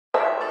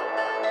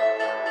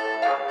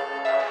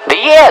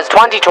year is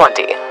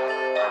 2020.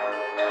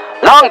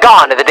 Long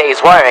gone are the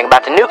days worrying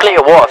about the nuclear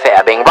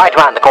warfare being right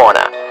around the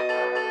corner.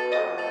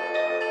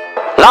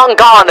 Long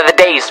gone are the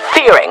days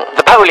fearing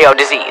the polio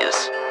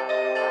disease.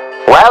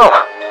 Well,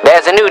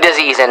 there's a new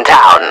disease in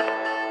town.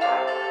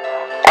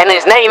 And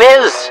his name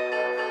is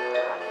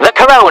the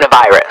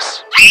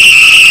coronavirus.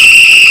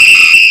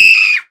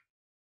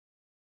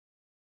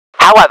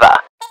 However,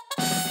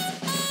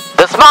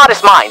 the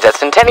smartest minds at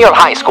Centennial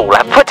High School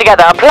have put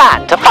together a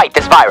plan to fight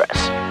this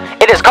virus.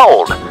 It is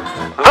called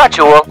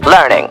virtual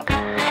learning.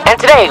 And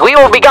today we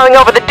will be going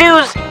over the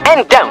do's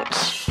and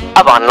don'ts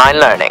of online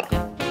learning.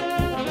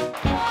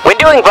 When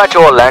doing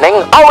virtual learning,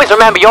 always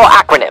remember your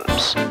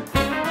acronyms.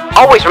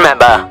 Always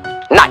remember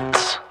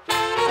NIGHTS.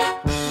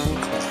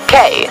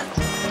 K.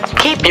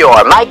 Keep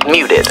your mic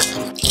muted.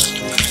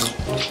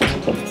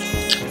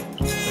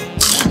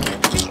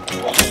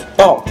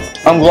 Oh,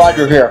 I'm glad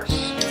you're here.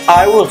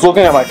 I was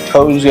looking at my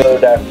toes the other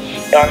day,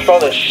 and I saw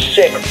this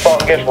sick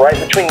fungus right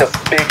between the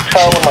big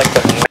toe and like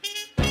the...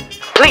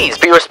 Please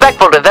be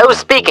respectful to those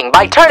speaking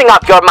by turning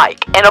off your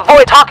mic and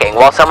avoid talking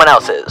while someone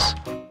else is.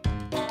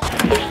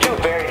 There's two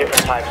very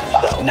different types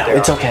of cells. No,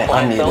 it's okay.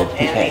 I'm muted.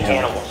 And the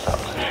animal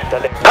cells.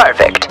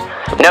 Perfect.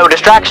 No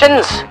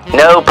distractions,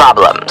 no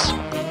problems.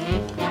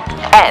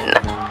 N.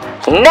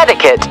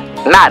 Netiquette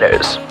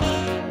matters.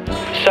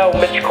 So,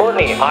 Mr.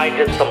 Courtney, I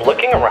did some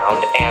looking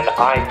around and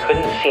I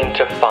couldn't seem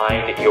to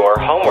find your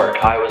homework.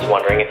 I was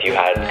wondering if you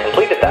had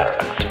completed that or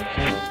not.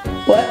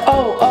 What?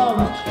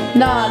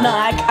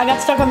 I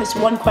got stuck on this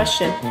one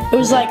question. It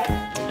was like,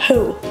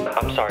 who?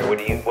 I'm sorry, what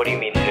do you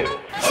mean who?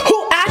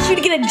 Who asked you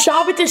to get a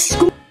job at this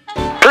school?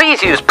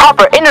 Please use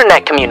proper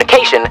internet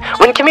communication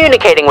when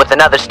communicating with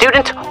another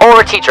student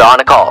or a teacher on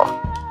a call.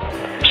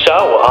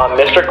 So,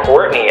 Mr.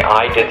 Courtney,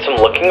 I did some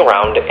looking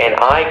around and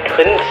I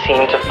couldn't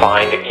seem to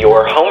find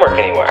your homework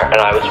anywhere, and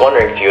I was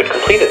wondering if you had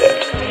completed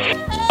it.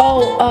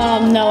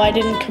 No, I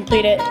didn't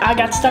complete it. I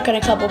got stuck on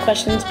a couple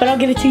questions, but I'll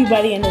get it to you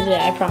by the end of the day,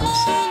 I promise.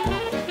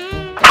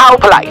 How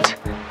polite.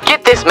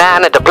 Get this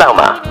man a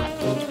diploma.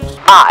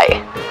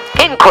 I.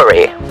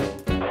 Inquiry.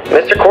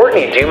 Mr.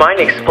 Courtney, do you mind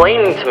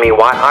explaining to me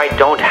why I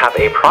don't have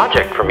a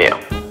project from you?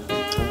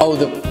 Oh,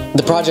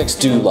 the project's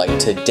due like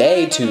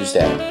today,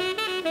 Tuesday.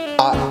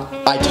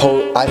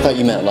 I thought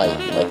you meant like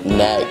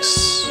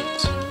next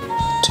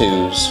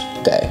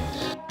Tuesday.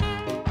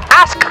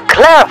 Ask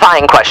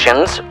clarifying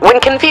questions when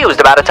confused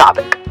about a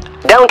topic.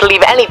 Don't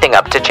leave anything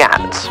up to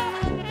chance.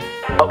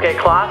 Okay,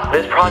 class,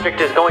 this project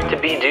is going to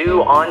be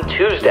due on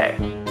Tuesday.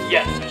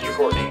 Yes, Mr.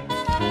 Courtney.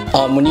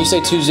 When you say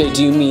Tuesday,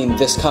 do you mean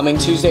this coming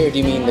Tuesday or do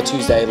you mean the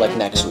Tuesday like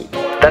next week?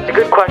 That's a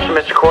good question,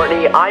 Mr.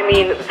 Courtney. I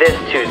mean this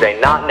Tuesday,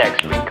 not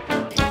next week.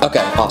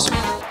 Okay, awesome.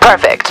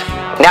 Perfect.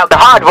 Now the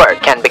hard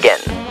work can begin.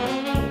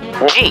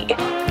 G.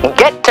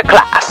 Get to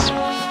class.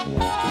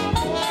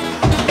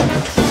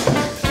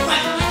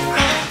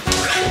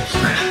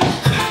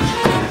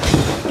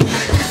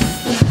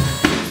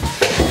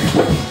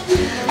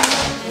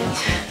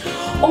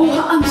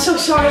 Oh, I'm so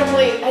sorry I'm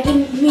late. I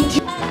didn't mean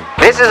to.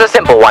 This is a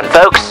simple one,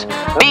 folks.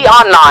 Be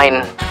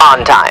online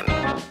on time.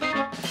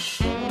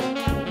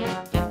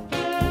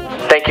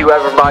 Thank you,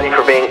 everybody,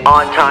 for being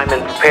on time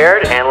and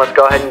prepared, and let's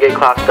go ahead and get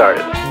class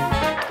started.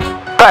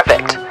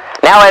 Perfect.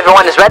 Now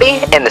everyone is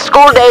ready, and the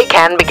school day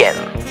can begin.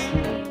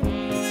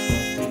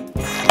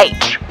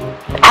 H.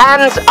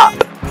 Hands up.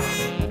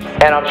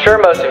 And I'm sure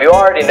most of you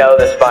already know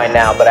this by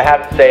now, but I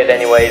have to say it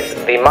anyways.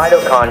 The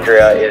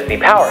mitochondria is the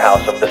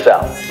powerhouse of the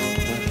cell.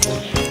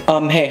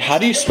 Hey, how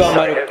do you spell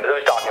mitochondria?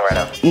 Who's talking right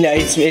now? No,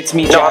 it's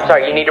me, Jack. No, I'm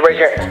sorry, you need to raise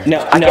your hand.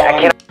 No, I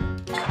can't.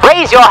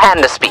 Raise your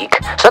hand to speak,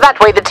 so that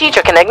way the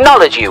teacher can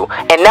acknowledge you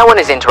and no one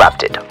is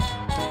interrupted.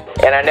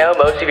 And I know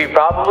most of you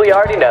probably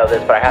already know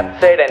this, but I have to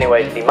say it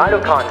anyways. The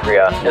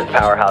mitochondria is the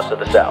powerhouse of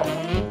the cell.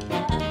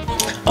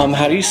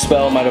 How do you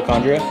spell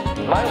mitochondria?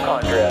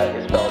 Mitochondria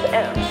is spelled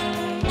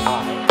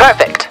M-I.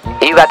 Perfect.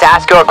 You got to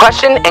ask your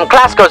question and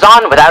class goes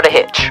on without a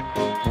hitch.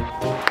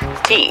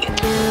 T.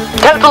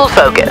 Total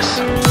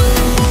focus.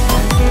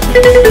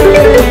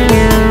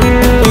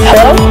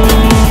 Hello?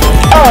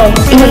 Oh,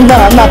 no,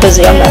 I'm not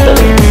busy.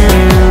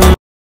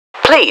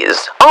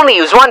 Please, only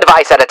use one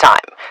device at a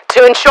time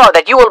to ensure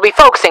that you will be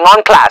focusing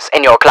on class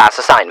in your class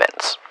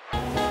assignments.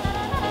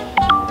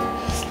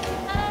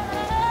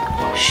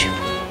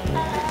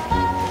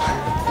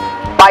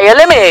 By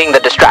eliminating the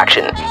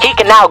distraction, he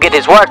can now get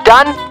his work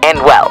done and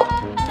well.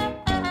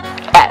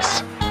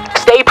 S.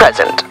 Stay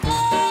present.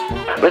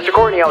 Mr.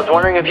 Courtney, I was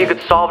wondering if you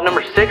could solve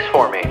number 6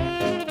 for me.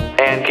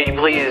 And could you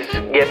please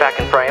get back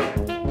in frame?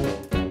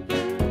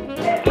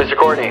 Mr.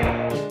 Courtney?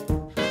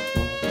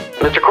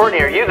 Mr. Courtney,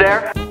 are you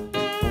there?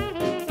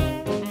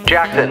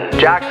 Jackson.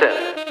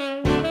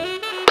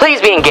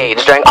 Please be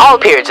engaged during all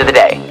periods of the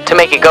day to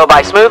make it go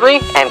by smoothly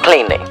and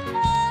cleanly.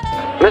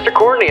 Mr.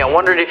 Courtney, I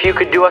wondered if you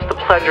could do us the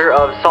pleasure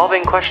of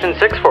solving question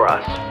 6 for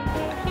us.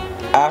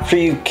 After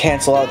you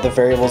cancel out the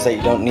variables that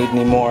you don't need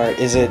anymore,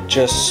 is it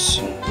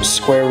just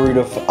square root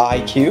of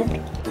I cubed?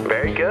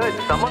 Very good.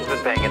 Someone's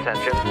been paying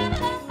attention.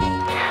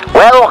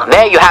 Well,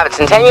 there you have it,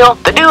 Centennial,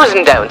 the do's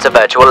and don'ts of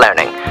virtual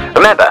learning.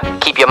 Remember,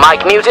 keep your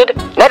mic muted,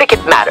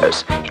 etiquette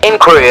matters,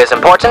 inquiry is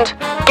important,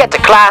 get to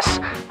class,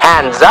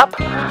 hands up,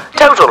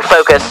 total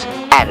focus,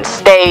 and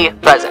stay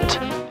present.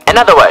 In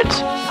other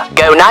words,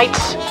 go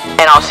Knights,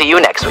 and I'll see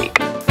you next week.